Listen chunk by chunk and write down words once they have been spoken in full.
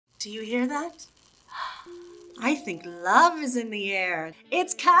Do you hear that? I think love is in the air.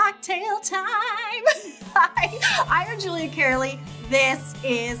 It's cocktail time. Hi, I'm Julia Cearley. This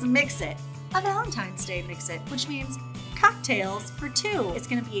is Mix It, a Valentine's Day Mix It, which means cocktails for two. It's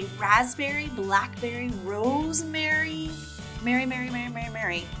gonna be a raspberry, blackberry, rosemary,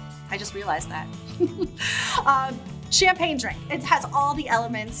 Mary. I just realized that. Champagne drink. It has all the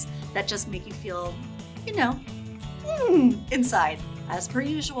elements that just make you feel, you know, inside. As per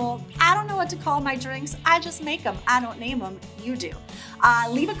usual, I don't know what to call my drinks. I just make them. I don't name them. You do.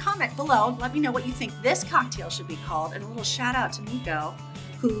 Leave a comment below. Let me know what you think this cocktail should be called. And a little shout out to Nico,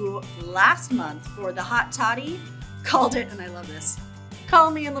 who last month for the hot toddy called it, and I love this, call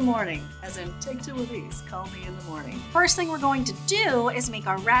me in the morning, as in take two of these, call me in the morning. First thing we're going to do is make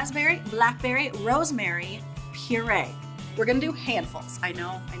our raspberry, blackberry, rosemary puree. We're gonna do handfuls. I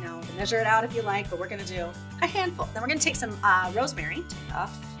know, measure it out if you like, but we're gonna do a handful. Then we're gonna take some rosemary, take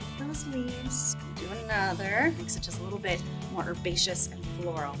off those leaves, do another, makes it just a little bit more herbaceous and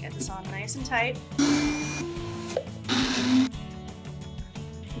floral. Get this on nice and tight.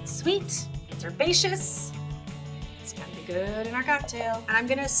 It's sweet, it's herbaceous. It's gonna be good in our cocktail. And I'm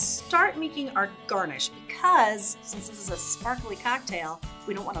gonna start making our garnish because since this is a sparkly cocktail,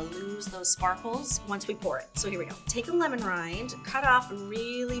 we don't want to lose those sparkles once we pour it. So here we go. Take a lemon rind, cut off a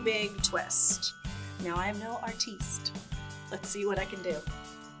really big twist. Now I am no artiste. Let's see what I can do.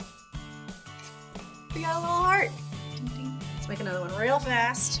 We got a little heart. Let's make another one real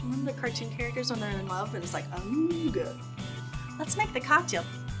fast. Remember the cartoon characters when they're in love and it's like, oh, good. Let's make the cocktail.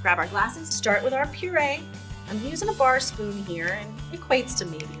 Grab our glasses, start with our puree. I'm using a bar spoon here and it equates to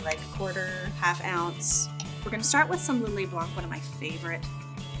maybe like a quarter, half ounce. We're gonna start with some Lillet Blanc, one of my favorite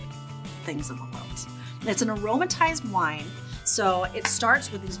things in the world. It's an aromatized wine. So it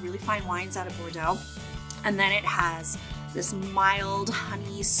starts with these really fine wines out of Bordeaux, and then it has this mild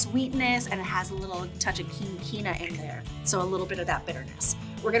honey sweetness, and it has a little touch of quina in there. So a little bit of that bitterness.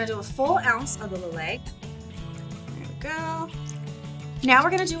 We're gonna do a full ounce of the Lillet. There we go. Now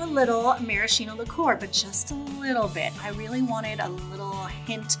we're gonna do a little maraschino liqueur, but just a little bit. I really wanted a little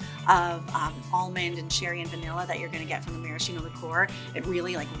hint of almond and cherry and vanilla that you're gonna get from the maraschino liqueur. It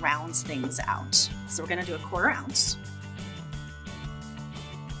really like rounds things out. So we're gonna do a quarter ounce.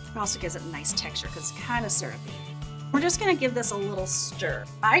 It also gives it a nice texture because it's kind of syrupy. We're just gonna give this a little stir.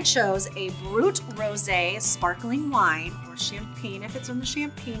 I chose a Brut Rosé sparkling wine, or champagne if it's in the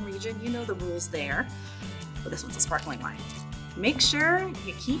Champagne region. You know the rules there. But this one's a sparkling wine. Make sure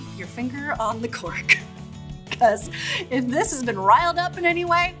you keep your finger on the cork, because if this has been riled up in any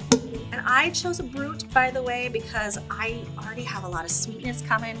way, and I chose a Brut, by the way, because I already have a lot of sweetness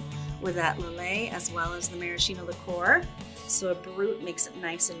coming with that Lillet as well as the maraschino liqueur. So a Brut makes it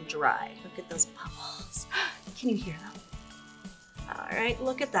nice and dry. Look at those bubbles. Can you hear them? All right,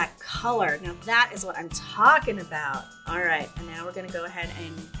 look at that color. Now that is what I'm talking about. All right, and now we're gonna go ahead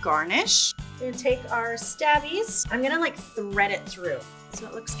and garnish. We're gonna take our stabbies. I'm gonna like thread it through. So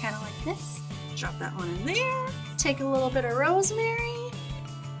it looks kind of like this. Drop that one in there. Take a little bit of rosemary.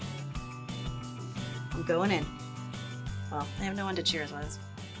 I'm going in. Well, I have no one to cheers with.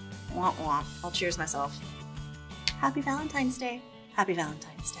 Womp womp. I'll cheers myself. Happy Valentine's Day. Happy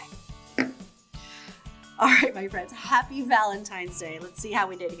Valentine's Day. All right, my friends, happy Valentine's Day. Let's see how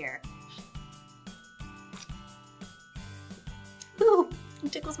we did here. Ooh,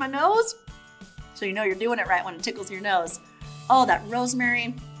 it tickles my nose. So you know you're doing it right when it tickles your nose. Oh, that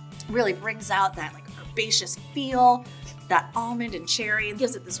rosemary really brings out that like herbaceous feel, that almond and cherry. It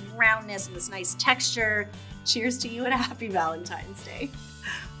gives it this roundness and this nice texture. Cheers to you and a happy Valentine's Day.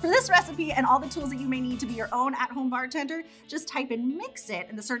 For this recipe and all the tools that you may need to be your own at-home bartender, just type in Mix It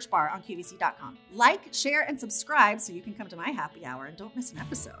in the search bar on QVC.com. Like, share, and subscribe so you can come to my happy hour and don't miss an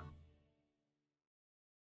episode.